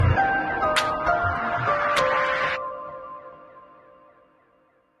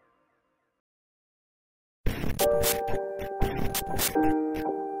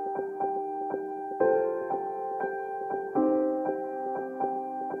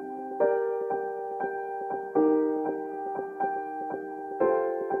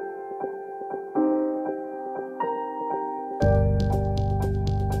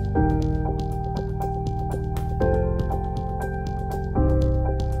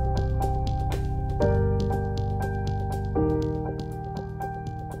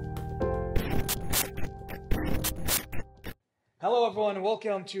Hello, everyone.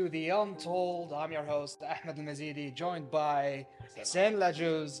 Welcome to the Untold. I'm your host, Ahmad ALMazeedi, joined by Hussein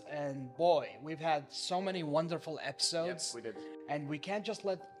Ajouz. And boy, we've had so many wonderful episodes. Yes, we did. And we can't just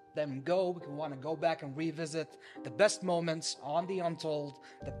let them go. We want to go back and revisit the best moments on the Untold,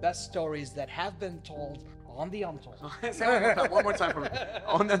 the best stories that have been told on the Untold. Say one more time for me.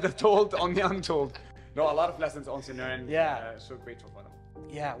 On the told, on the untold. No, a lot of lessons also learned. Yeah. So grateful for them.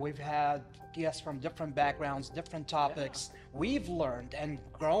 Yeah, we've had guests from different backgrounds, different topics. We've learned and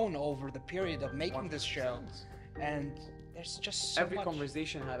grown over the period of making this show. And there's just so Every much.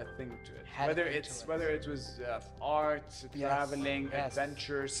 conversation had a thing to it. Had a thing to it. Whether it was art, traveling,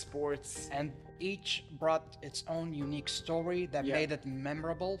 adventure, sports. And each brought its own unique story that made it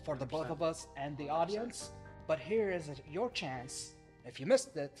memorable for the both of us and the audience. But here is your chance, if you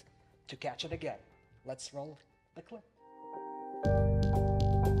missed it, to catch it again. Let's roll the clip.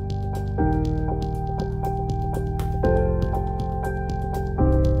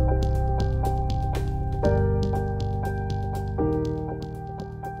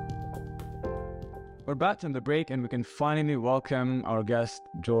 We're back from the break and we can finally welcome our guest,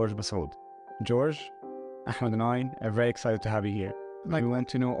 George Basoud. George, Ahmad and I are very excited to have you here. We want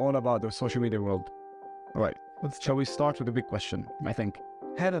to know all about the social media world. All right, shall we start with the big question, I think.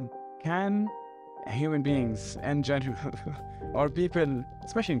 Helen, can human beings and general, or people,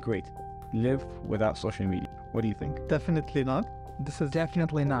 especially in Kuwait, live without social media? What do you think? Definitely not. This is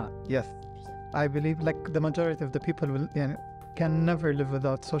Definitely not. yes. I believe like the majority of the people will can never live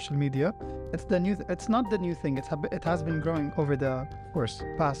without social media. It's the new. It's not the new thing. It has been growing over the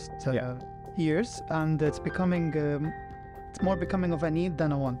past years, and it's becoming. It's more becoming of a need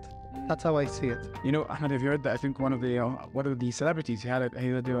than a want. That's how I see it. You know, Ahmad, have you heard that? I think one of the celebrities he had a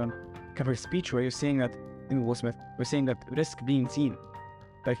kind of a speech where you're saying that, Will Smith, was saying that risk being seen.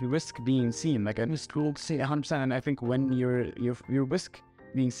 Like you risk being seen, like I risk will say 100%. And I think when you risk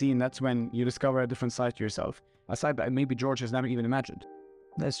being seen, that's when you discover a different side to yourself. A side that maybe George has never even imagined.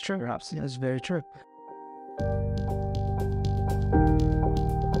 That's true. Perhaps. That's very true.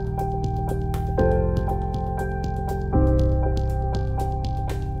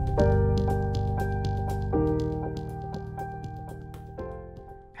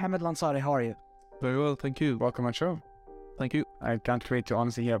 Ahmed Lansari, how are you? Very well, thank you. Welcome on show. Thank you. I can't wait to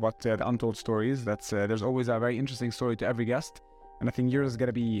honestly hear about the untold stories. There's always a very interesting story to every guest. And I think yours is going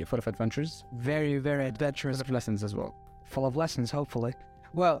to be full of adventures. Very, very adventurous. Full of lessons as well. Full of lessons, hopefully.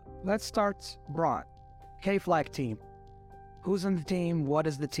 Well, let's start broad. K-Flag team. Who's on the team? What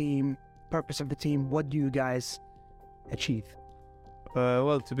is the team? Purpose of the team? What do you guys achieve?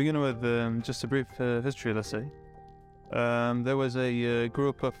 Well, to begin with, just a brief history, let's say. There was a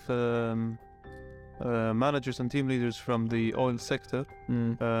group of managers and team leaders from the oil sector.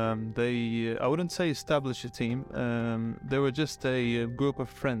 They, I wouldn't say established a team. They were just a group of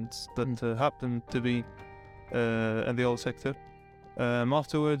friends that happened to be in the oil sector.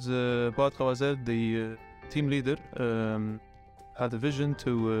 Afterwards, Bad Khawazad, the team leader, had a vision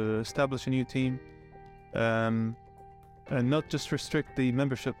to establish a new team and not just restrict the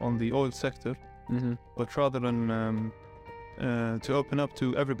membership on the oil sector, but rather than to open up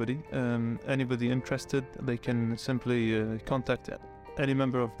to everybody. Anybody interested, they can simply contact any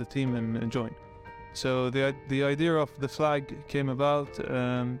member of the team and join. So the idea of the flag came about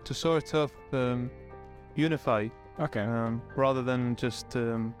to sort of unify, rather than just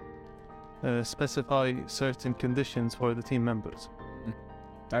specify certain conditions for the team members.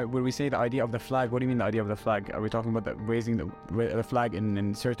 When we say the idea of the flag, what do you mean the idea of the flag? Are we talking about raising the flag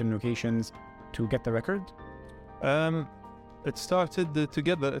in certain locations to get the record? It started to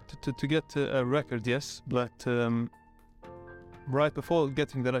get a record, yes, but right before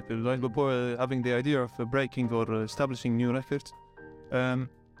getting the record, right before having the idea of breaking or establishing new records,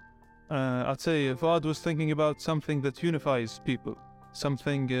 I'd say Fuad was thinking about something that unifies people,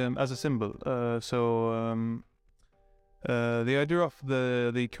 something as a symbol. The idea of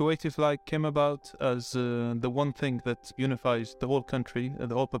the Kuwaiti flag came about as the one thing that unifies the whole country,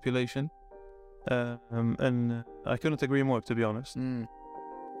 the whole population. And I couldn't agree more, to be honest.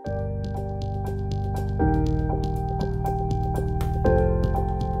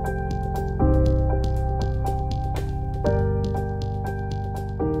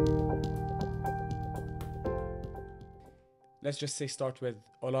 Let's just say start with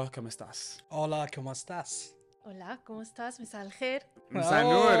Hola, ¿cómo estás? Hola, ¿cómo estás? Hola, ¿cómo estás? مساء الخير.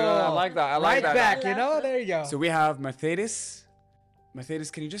 I like that. I like Right that. back, you know? There you go. So we have Mercedes. Mercedes,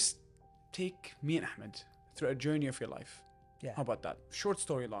 can you just take me and Ahmed through a journey of your life? Yeah. How about that? Short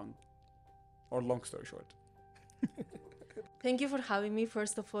story long. Or long story short. Thank you for having me.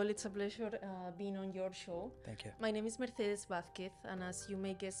 First of all, it's a pleasure being on your show. Thank you. My name is Mercedes Vázquez, and as you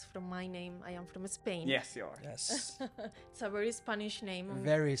may guess from my name, I am from Spain. Yes, you are. Yes. It's a very Spanish name.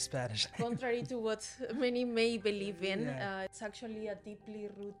 Very Spanish. Contrary to what many may believe in, Yeah. it's actually a deeply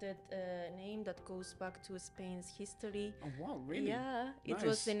rooted name that goes back to Spain's history. Oh, wow, really? Yeah, it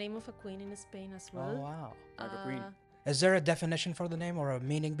was Nice. the name of a queen in Spain as well. Oh, wow. Like a queen. Is there a definition for the name or a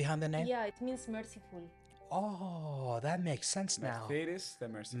meaning behind the name? Yeah, it means merciful. Oh, that makes sense now. Mercedes the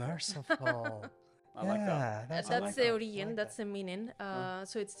Merciful. Merciful. I like that. Yeah, that's That's the origin, like that's the meaning.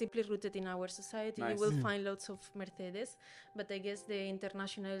 So it's deeply rooted in our society. Nice. You will find lots of Mercedes, but I guess the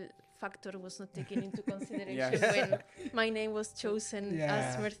international factor was not taken into consideration Yes. when my name was chosen Yeah,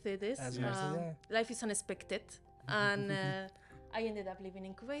 as Mercedes. as Mercedes, yeah. Life is unexpected, and I ended up living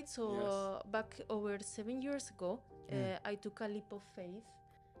in Kuwait. So back over 7 years ago, I took a leap of faith.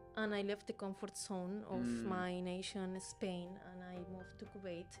 And I left the comfort zone of my nation, Spain, and I moved to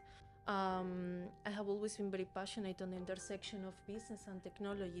Kuwait. I have always been very passionate on the intersection of business and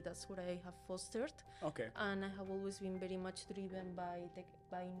technology. That's what I have fostered. Okay. And I have always been very much driven by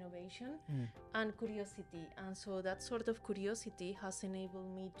innovation and curiosity. And so that sort of curiosity has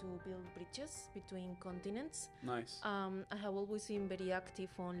enabled me to build bridges between continents. Nice. I have always been very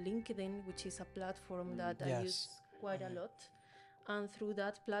active on LinkedIn, which is a platform that I Yes. use quite a lot. And through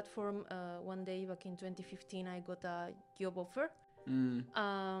that platform, one day back in 2015, I got a job offer. In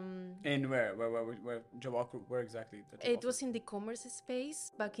where job offer, where exactly? The job It offer? was in the commerce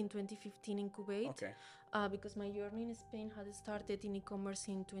space back in 2015 in Kuwait. Okay. Because my journey in Spain had started in e-commerce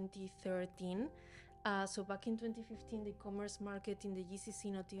in 2013. So back in 2015, the e-commerce market in the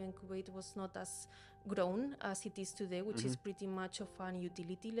GCC, not even Kuwait, was not as grown as it is today, which is pretty much of an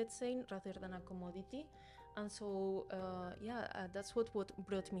utility, let's say, rather than a commodity. And so, that's what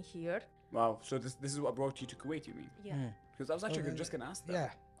brought me here. Wow. So this is what brought you to Kuwait, you mean? Yeah. Because I was actually just gonna ask that.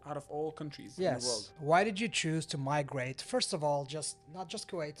 Yeah. Out of all countries in the world. Yes. Why did you choose to migrate? First of all, not just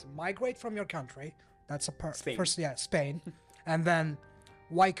Kuwait, migrate from your country. That's a Spain. First, Spain. And then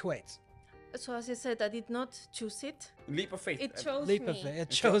why Kuwait? So as I said, I did not choose it. Leap of faith. It chose Leap me. of faith. It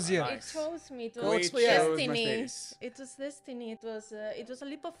chose you. Nice. It chose me. It Kuwait was chose destiny. Mercedes. It was destiny. It was a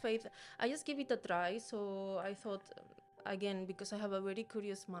leap of faith. I just gave it a try. So I thought, again, because I have a very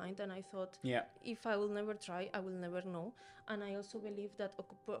curious mind, and I thought, Yeah. if I will never try, I will never know. And I also believe that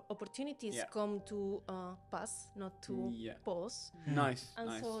opportunities Yeah. come to pass, not to Yeah. pause. Nice. And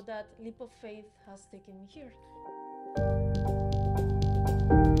nice. so that leap of faith has taken me here.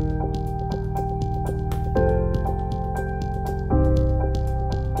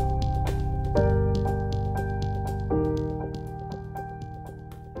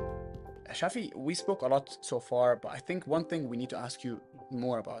 Shafi, we spoke a lot so far, but I think one thing we need to ask you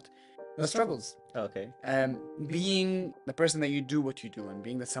more about the struggles. Okay. Being the person that you do what you do, and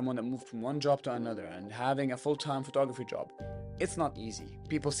being someone that moved from one job to another, and having a full-time photography job, it's not easy.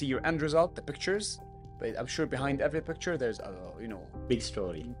 People see your end result, the pictures, but I'm sure behind every picture there's a Big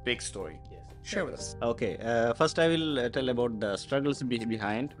story. big story. Yes. Share with us. Okay. First, I will tell about the struggles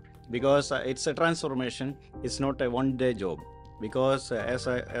behind, because it's a transformation. It's not a one-day job. Because as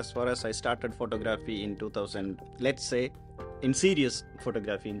far as I started photography in 2000, let's say, in serious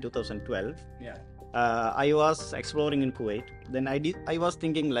photography in 2012. Yeah. I was exploring in Kuwait. Then I was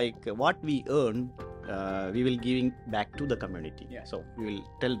thinking like what we earn, we will giving back to the community. Yeah. So we will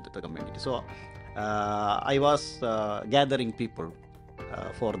tell the community. So I was gathering people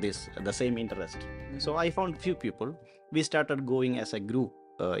for the same interest. So I found few people. We started going as a group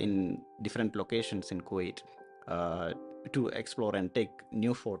in different locations in Kuwait to explore and take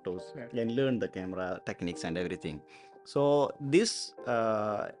new photos and learn the camera techniques and everything. So this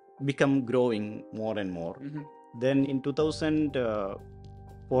become growing more and more. Then in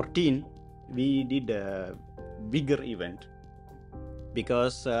 2014 we did a bigger event,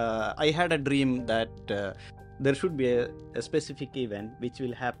 because I had a dream that there should be a specific event which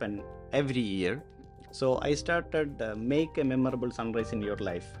will happen every year. So I started Make a Memorable Sunrise in Your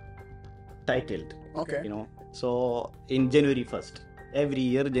Life, titled. Okay. So in January 1st, every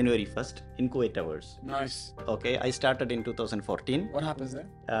year January 1st in Kuwait Towers. Nice. Okay, I started in 2014. What happens there?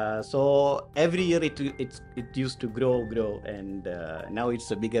 So every year it used to grow, and now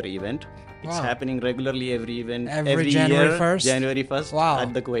it's a bigger event. It's Wow. happening regularly every event. Every January year, 1st? January 1st Wow.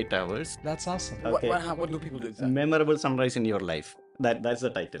 at the Kuwait Towers. That's awesome. Okay. What do people do exactly? Memorable Sunrise in Your Life. That's the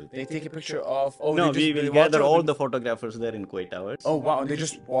title. They take a picture of. Oh, No, they we will watch gather it, all then- the photographers there in Kuwait Towers. Oh wow! They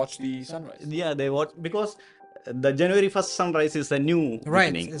just watch the sunrise. Yeah, they watch, because the January 1st sunrise is a new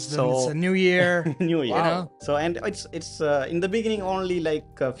Right. beginning. It's a new year. New year. You know? So and it's in the beginning only like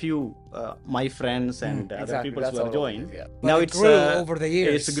a few my friends and other Exactly, people that's were all it joined. is, yeah. But Now it it's grew over the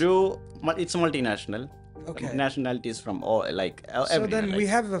years. It's grew. It's multinational. Okay. Nationalities from all like So everywhere, then we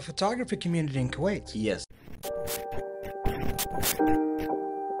like- have a photography community in Kuwait. yes.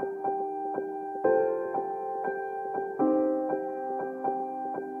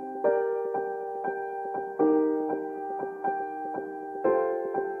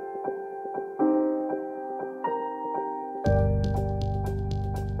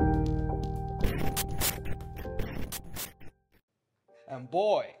 And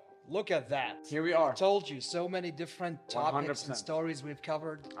boy, look at that. Here we are. I told you, so many different topics and 100%. stories we've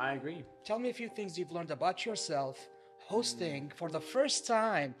covered. I agree. Tell me a few things you've learned about yourself hosting for the first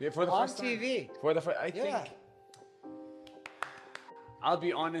time Yeah, for the on first time. TV. For the first, I Yeah. think. I'll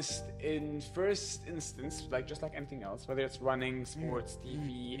be honest. In first instance, like just like anything else, whether it's running, sports,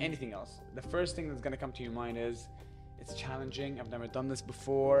 TV, anything else, the first thing that's gonna come to your mind is, it's challenging. I've never done this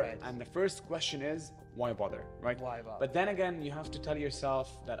before, Right. and the first question is, why bother, right? Why bother? But then again, you have to tell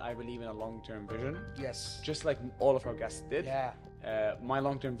yourself that I believe in a long-term vision, Yes. just like all of our guests did. Yeah. My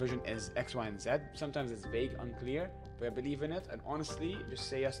long-term vision is X, Y, and Z. Sometimes it's vague, unclear, but I believe in it. And honestly, just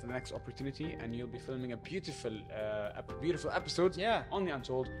say yes to the next opportunity, and you'll be filming a beautiful episode Yeah. on the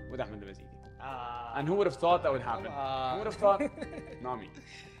Untold with ALMazeedi. Ah. And who would have thought that would happen? on. Who would have thought? Not me.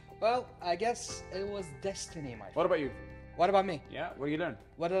 Well, I guess it was destiny, my friend. What about you? What about me? Yeah, what did you learn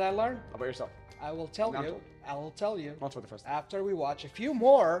What did I learn? about yourself? I will tell Not you. told. I will tell you Not for the first time. after we watch a few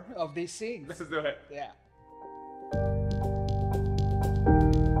more of these scenes. Let's do it. Yeah.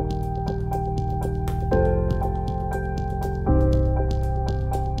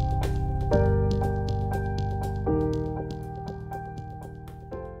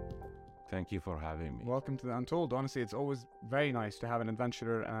 Thank you for having me. Welcome to the Untold. Honestly, it's always very nice to have an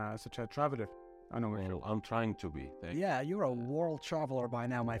adventurer, such a traveler. I know. Well, I'm trying to be. Thank you. Yeah, you're a world traveler by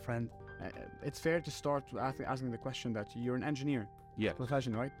now, my friend. It's fair to start asking the question that you're an engineer Yes.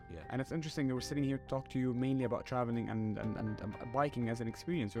 profession, right? Yeah. And it's interesting that we're sitting here to talk to you mainly about traveling and biking as an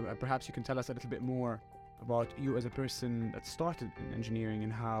experience. So perhaps you can tell us a little bit more about you as a person that started in engineering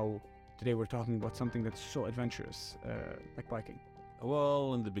and how today we're talking about something that's so adventurous, like biking.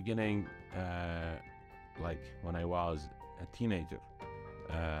 Well, in the beginning, like when I was a teenager,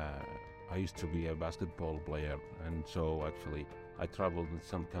 I used to be a basketball player, and so actually I traveled in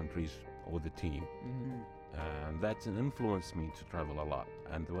some countries with the team, and that influenced me to travel a lot.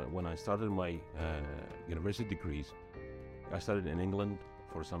 And when I started my university degrees, I started in England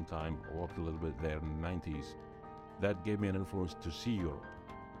for some time, worked a little bit there in the 90s. That gave me an influence to see Europe.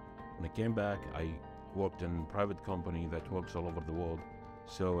 When I came back, I worked in a private company that works all over the world.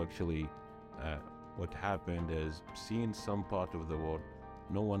 So actually, what happened is seeing some part of the world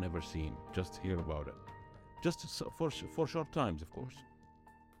no one ever seen, just hear about it. Just for short times, of course.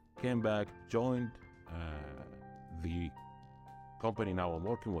 Came back, joined the company now I'm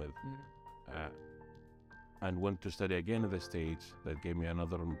working with, and went to study again in the States. That gave me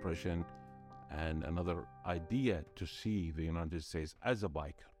another impression and another idea to see the United States as a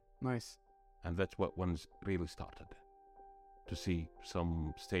biker. Nice. And that's what once really started. To see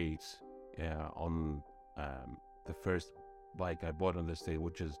some states on the first bike I bought in the state,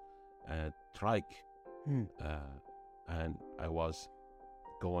 which is a trike. And I was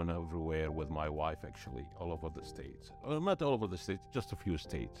going everywhere with my wife, actually, all over the states. Well, not all over the states, just a few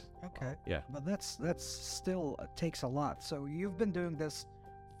states. Okay. Yeah. But that's still takes a lot. So you've been doing this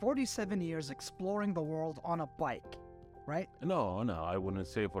 47 years exploring the world on a bike, right? No, I wouldn't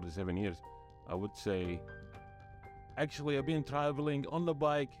say 47 years. I would say, actually, I've been traveling on the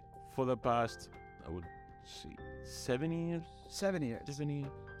bike for the past, I would see, 7 years. 7 years. 7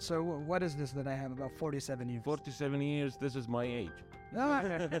 years. So what is this that I have about 47 years? 47 years, this is my age. Well,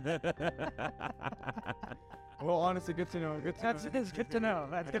 honestly, good to know. Good to That's know. it's good to know.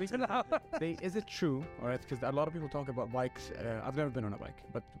 That's good to know. Is it true? All right, because a lot of people talk about bikes. I've never been on a bike,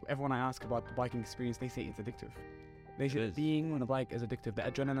 but everyone I ask about the biking experience, they say it's addictive. They say is. being on a bike is addictive. The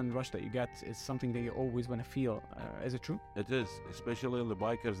adrenaline rush that you get is something that you always want to feel. Is it true? It is, especially the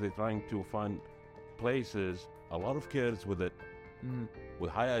bikers, they're trying to find places, a lot of kids with it,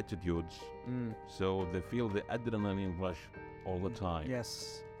 with high altitudes, so they feel the adrenaline rush all the time.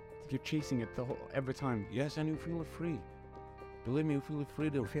 Yes. You're chasing it every time. Yes, and you feel free. Believe me, you feel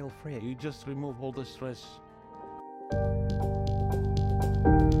freedom. Feel free. You just remove all the stress.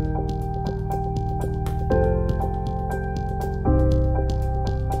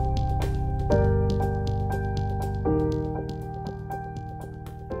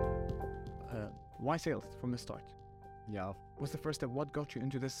 why sales from the start? Yeah. What's the first step? What got you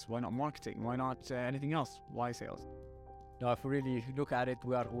into this? Why not marketing? Why not anything else? Why sales? Now, if we really look at it,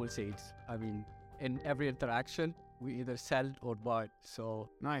 we are all sales. I mean, in every interaction, we either sell or buy. So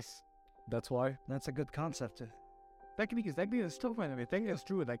Nice. that's why. That's a good concept. Technically, it's still fine. I mean, I think it's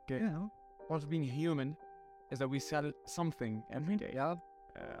true. Like, part of being human is that we sell something every day. Yeah.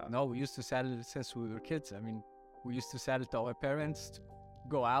 No, we used to sell since we were kids. I mean, we used to sell to our parents,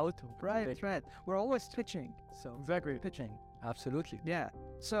 go out. Right, right. We're always pitching. So Exactly. pitching. Absolutely. Yeah.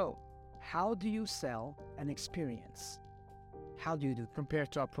 So how do you sell an experience? How do you do? Compared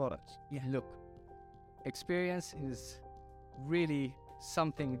to our products. Yeah. Look, experience is really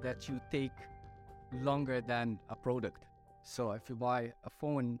something that you take longer than a product. So if you buy a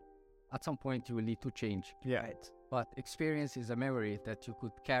phone, at some point you will need to change. Yeah. Right. But experience is a memory that you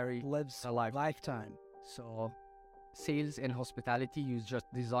could carry Lives a life. lifetime. So sales and hospitality, you just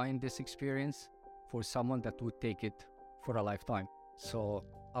design this experience for someone that would take it for a lifetime. So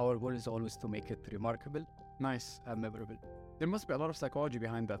our goal is always to make it remarkable Nice. and memorable. There must be a lot of psychology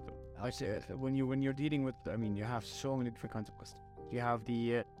behind that, though. Absolutely. When you're dealing with, I mean, you have so many different kinds of customers. You have the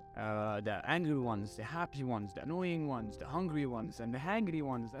angry ones, the happy ones, the annoying ones, the hungry ones, and the hangry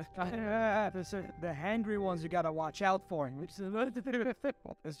ones. The hangry ones you gotta watch out for.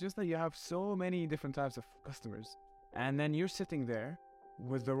 It's just that you have so many different types of customers, and then you're sitting there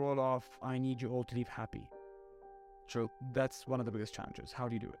with the role of, I need you all to leave happy. True. That's one of the biggest challenges. How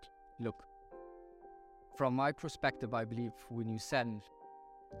do you do it? Look, from my perspective, I believe when you sell,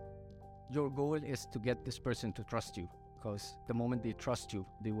 your goal is to get this person to trust you, because the moment they trust you,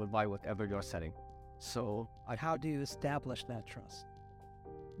 they will buy whatever you're selling. So How do you establish that trust?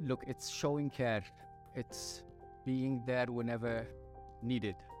 look, it's showing care. It's being there whenever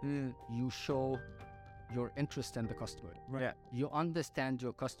needed. You show your interest in the customer. Right. Yeah. You understand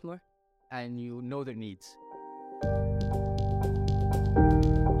your customer and you know their needs.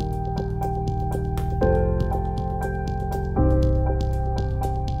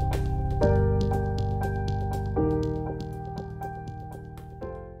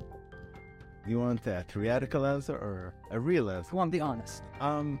 You want a theoretical answer or a real answer? I want to be honest.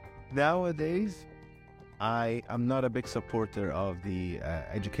 Nowadays, I am not a big supporter of the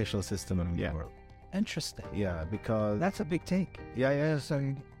educational system in the world. Interesting. Yeah, because That's a big take. yeah. So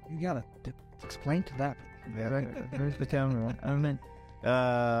you gotta explain to that. Where's the camera? I mean,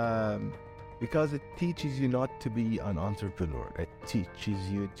 because it teaches you not to be an entrepreneur. It teaches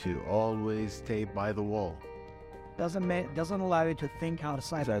you to always stay by the wall. Doesn't allow you to think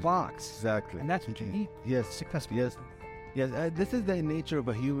outside the box. Exactly. And that's what you need. Yes. Successful. Yes. Yes. This is the nature of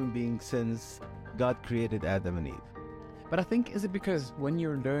a human being since God created Adam and Eve. But I think, is it because when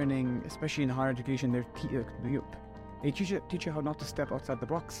you're learning, especially in higher education, they teach you how not to step outside the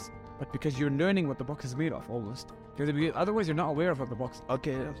box. But because you're learning what the box is made of, almost. Because otherwise you're not aware of what the box.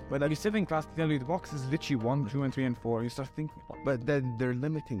 Okay. But you sit in class, they tell you the box is literally 1, 2, and 3, and 4. You start thinking. But then they're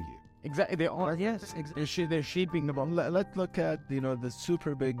limiting you. Exactly, they are. Yes, exactly. They're shaping the box. Let's look at the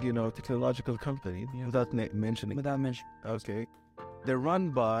super big technological company without mentioning. Without mention. Okay, they're run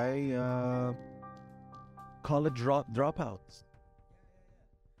by college dropouts.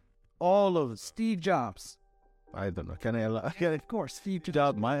 All of Steve Jobs. I don't know. Can I? Of course, Steve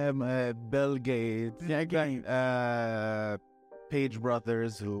Jobs. Bill Gates. Yeah, again. Page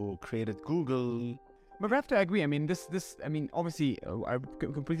brothers who created Google. But we have to agree. I mean, obviously, I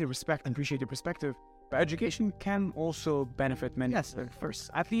completely respect and appreciate your perspective. But education can also benefit many. Yes, of course.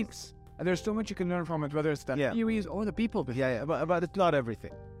 Athletes. And there's so much you can learn from it, whether it's the theories or the people. Yeah, but it's not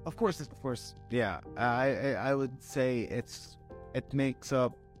everything. Of course. Yeah, I would say it makes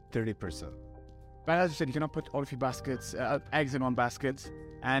up 30%. But as you said, you cannot put all of your eggs in one basket.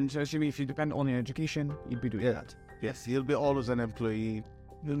 And assuming if you depend only on education, you'd be doing that. Yes, you'll be always an employee.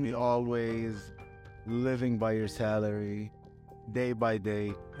 You'll be always living by your salary, day by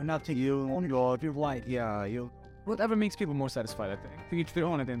day. You're not taking ownership of your life. Yeah, whatever makes people more satisfied, I think. To each their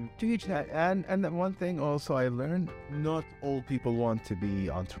own, and to each that. And then one thing also I learned: not all people want to be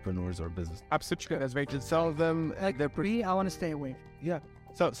entrepreneurs or business. Absolutely, that's very true. Some of them, like I want to stay away. Yeah.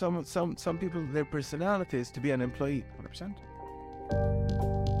 So some people, their personality is to be an employee. 100%.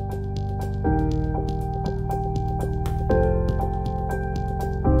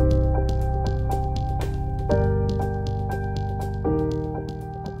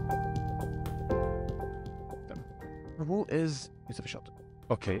 Who is Yusuf Shot?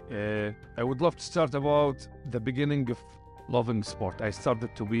 Okay, I would love to start about the beginning of loving sport. I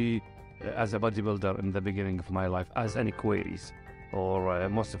started to be as a bodybuilder in the beginning of my life, as any queries, or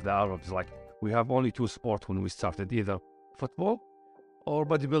most of the Arabs, like we have only two sports when we started, either football or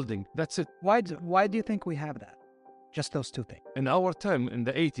bodybuilding. That's it. Why do you think we have that? Just those two things. In our time, in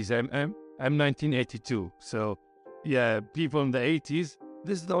the 80s, I'm 1982. So, yeah, people in the 80s,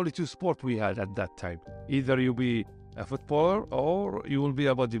 this is the only two sport we had at that time. Either you be a footballer or you will be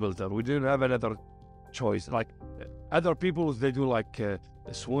a bodybuilder. We didn't have another choice. Like other people, they do like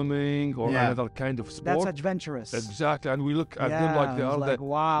swimming or another kind of sport. That's adventurous. Exactly. And we look at them like they are like, the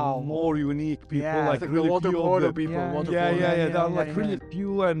wow, more unique people, like the really water few polo of them. people. Water Yeah, polo. they're like really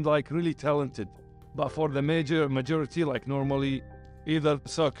few and like really talented. But for the majority, like normally either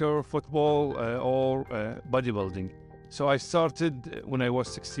soccer, football, or bodybuilding. So I started when I was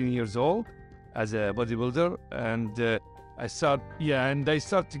 16 years old as a bodybuilder, and I start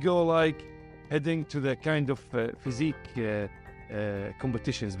to go like heading to the kind of physique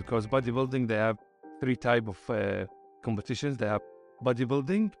competitions, because bodybuilding, they have three type of competitions. They have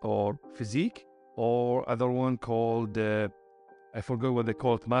bodybuilding or physique, or other one called I forgot what they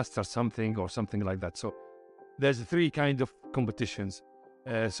call it, master something or something like that. So there's three kind of competitions.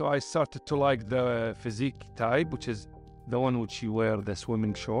 So I started to like the physique type, which is the one which you wear the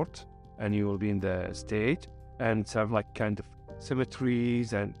swimming short and you will be in the stage and have like kind of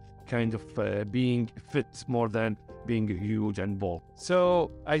symmetries and kind of being fit more than being huge and bald.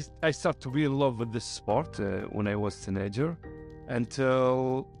 So I started to be in love with this sport when I was a teenager,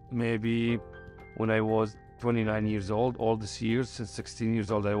 until maybe when I was 29 years old. All these years, since 16 years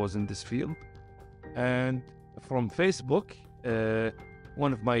old, I was in this field. And from Facebook,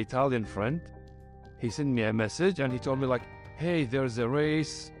 one of my Italian friend, he sent me a message and he told me like, hey, there's a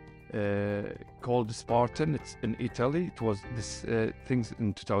race called Spartan. It's in Italy. It was this things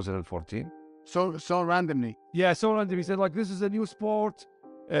in 2014. So randomly. Yeah, so randomly. He said like, this is a new sport.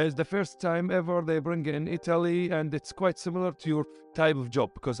 It's the first time ever they bring it in Italy, and it's quite similar to your type of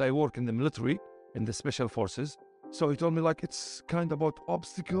job, because I work in the military, in the special forces. So he told me like, it's kind of about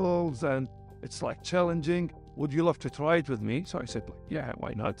obstacles and it's like challenging. Would you love to try it with me? So I said like, yeah,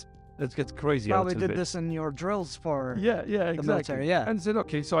 why not? Let's get crazy. Probably did this in your drills for exactly. military, yeah. And said,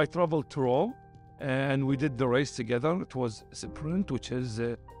 okay, so I traveled to Rome and we did the race together. It was a sprint, which is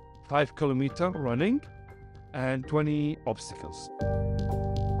 5 kilometer running and 20 obstacles.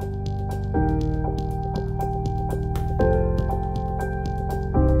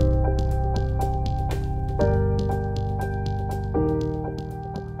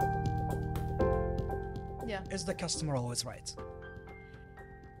 Is the customer always right?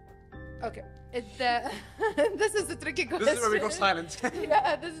 Okay, this is a tricky question. This is where we go silent.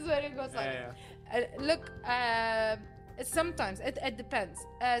 Yeah, this is where we go silent. Look, sometimes it depends.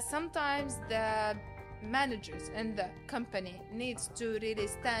 Sometimes the managers in the company needs to really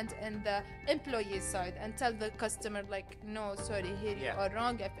stand in the employee side and tell the customer like, no, sorry, here you are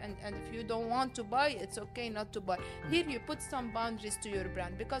wrong, and if you don't want to buy, it's okay not to buy. Here you put some boundaries to your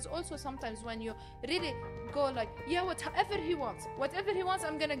brand, because also sometimes when you really go like, yeah, whatever he wants,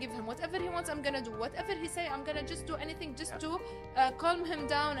 I'm gonna give him, whatever he wants, I'm gonna do, whatever he say, I'm gonna just do anything just to calm him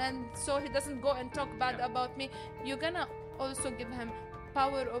down, and so he doesn't go and talk bad about me. You're gonna also give him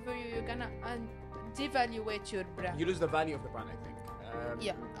power over you. You're gonna devaluate your brand. You lose the value of the brand, I think.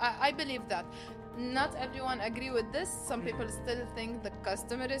 I believe that. Not everyone agree with this. Some people still think the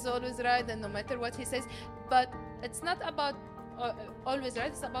customer is always right, and no matter what he says. But it's not about always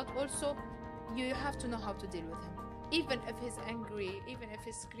right. It's about also you have to know how to deal with him. Even if he's angry, even if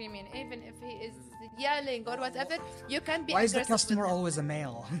he's screaming, even if he is yelling or whatever, you can be. Why is the customer always a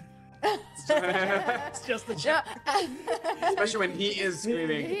male? It's just a joke. Especially when he is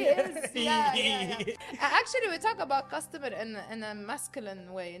screaming. He is. Yeah. Actually, we talk about customer in a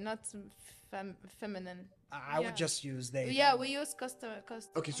masculine way, not feminine. I would just use they. Yeah, we use customer.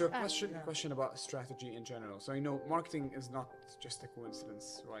 Okay, so a question about strategy in general. So marketing is not just a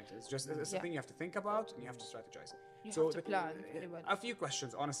coincidence, right? It's a thing you have to think about and you have to strategize. You have to plan very well. A few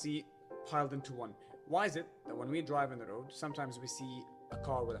questions, honestly, piled into one. Why is it that when we drive on the road, sometimes we see a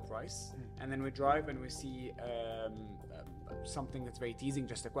car with a price, and then we drive and we see something that's very teasing,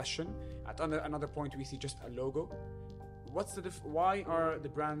 just a question. At another point, we see just a logo. What's the why are the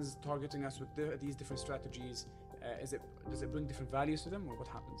brands targeting us with these different strategies? Does it bring different values to them, or what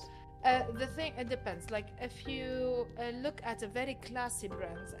happens? The thing, it depends. Like if you look at a very classy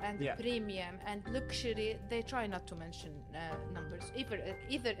brands and premium and luxury, they try not to mention numbers.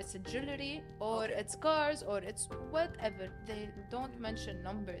 Either it's a jewelry or it's cars or it's whatever. They don't mention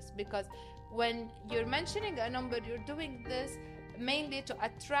numbers, because when you're mentioning a number, you're doing this mainly to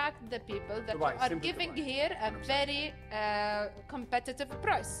attract the people that buy, you are simply to giving buy. here a very competitive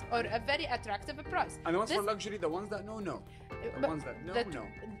price or a very attractive price. And the ones for This- luxury, the ones that no. The but ones that no.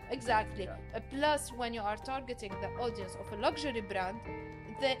 Exactly. Yeah. Plus, when you are targeting the audience of a luxury brand,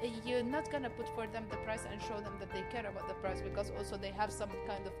 you're not gonna put for them the price and show them that they care about the price, because also they have some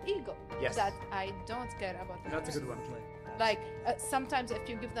kind of ego Yes. that I don't care about the That's a price. good one. Like sometimes if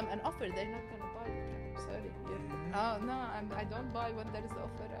you give them an offer, they're not gonna buy it. I'm sorry. Oh no, I don't buy when there is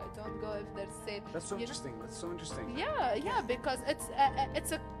offer. I don't go if there's sale. That's so You know? interesting. That's so interesting. Yeah, because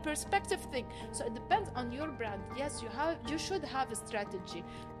it's a perspective thing. So it depends on your brand. Yes, you should have a strategy.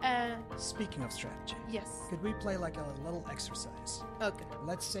 Speaking of strategy, Yes. could we play like a little exercise? Okay.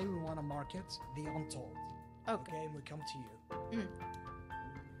 Let's say we want to market the Untold. Okay. And we come to you.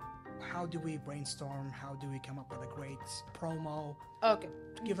 How do we brainstorm? How do we come up with a great promo? Okay.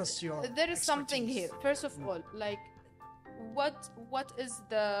 Give us your. There is something here. expertise. First of all, like, what is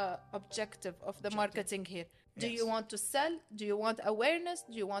the objective of the marketing here? Do you want to sell? Do you want awareness?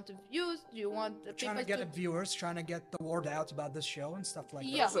 Do you want views? Do you want Trying people to get viewers, trying to get the word out about this show and stuff like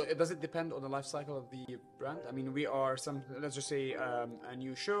Yeah. that. So does it depend on the life cycle of the brand? I mean, we are let's just say a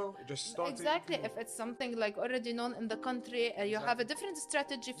new show just starting. Exactly. If it's something like already known in the country, you have a different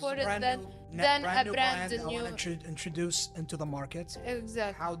strategy for it Brand than new- than brand a new brand I new. want to introduce into the market.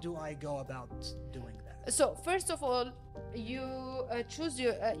 Exactly. How do I go about doing that? So first of all, you choose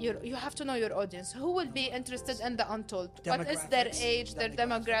you have to know your audience. Who will be interested in the Untold? What is their Demographics. age, their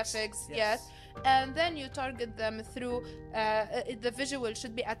demographics? Yes. And then you target them through the visual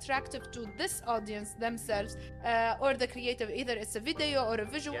should be attractive to this audience themselves, or the creative. Either it's a video or a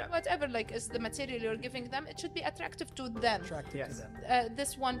visual, whatever. Like is the material you're giving them, it should be attractive to them. Attractive to them.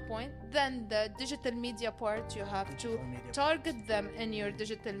 This one point. Then the digital media part, you have to target them in your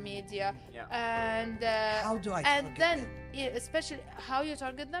digital media. And How do I and target then them? especially how you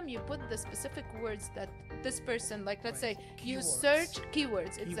target them, you put the specific words that this person, like let's say you Keywords. search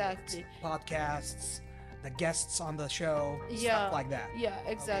keywords. Exactly. Podcasts, the guests on the show, Yeah, stuff like that. Yeah,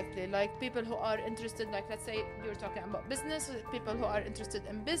 exactly. Like people who are interested, like let's say you're talking about business, people who are interested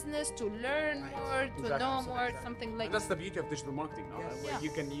in business to learn more, to know more, something like And that's the beauty of digital marketing, no? Yes. Where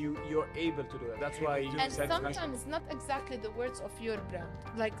Yeah. you're able to do it. That's why you and said sometimes not exactly the words of your brand.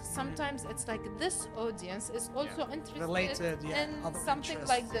 Like sometimes it's like this audience is also interested Related, in other something interests.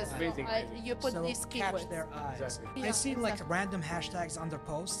 like this. Amazing. You put So these catch keywords. their eyes. Exactly. I Yeah, see like exactly. random hashtags under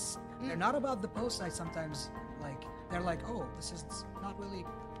posts. They're not about the post. I sometimes like they're like, oh, this is not really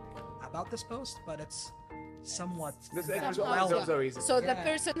about this post, but it's somewhat This Somehow, those yeah. are easy. So the Yeah.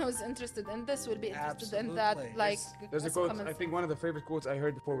 person who's interested in this will be interested in that. Absolutely. Like There's a as quote. comments. I think one of the favorite quotes I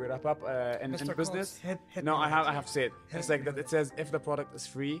heard before we wrap up in Mr. business. Quotes, hit No, me with I have to say it. Hit It's like me that. with It says, "If the product is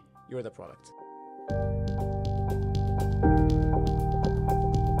free, you're the product."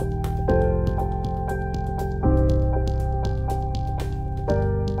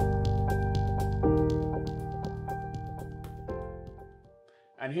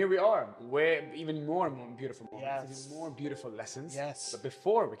 And here we are, where even more beautiful moments, Yes. even more beautiful lessons. Yes. But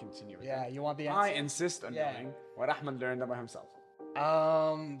before we continue with Yeah, them, you want the I answer? insist on Yeah. knowing what Ahmad learned about himself.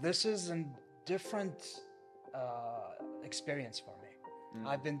 This is a different experience for me.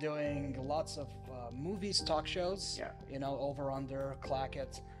 I've been doing lots of movies, talk shows, you know, over, under, clack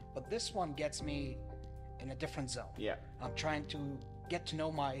it. But this one gets me in a different zone. Yeah. I'm trying to get to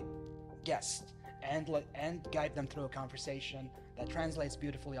know my guest and guide them through a conversation that translates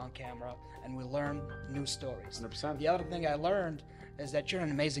beautifully on camera, and we learn new stories. 100%. The other thing I learned is that you're an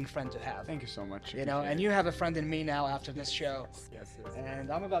amazing friend to have. Thank you so much. You know, and you have a friend in me now after this show. Yes.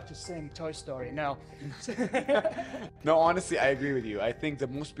 And I'm about to sing Toy Story. No. No, honestly, I agree with you. I think the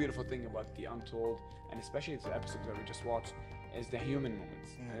most beautiful thing about the Untold, and especially the episodes that we just watched, is the human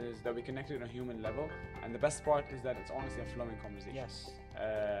moments. Is that we connected on a human level, and the best part is that it's honestly a flowing conversation. Yes.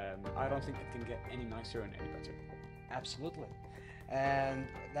 I don't think it can get any nicer and any better. Absolutely. And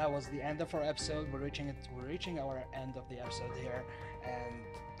that was the end of our episode. We're reaching our end of the episode here. And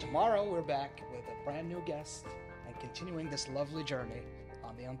tomorrow we're back with a brand new guest and continuing this lovely journey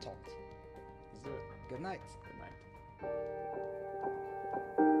on the Untold. Let's do it. Good night. Good night.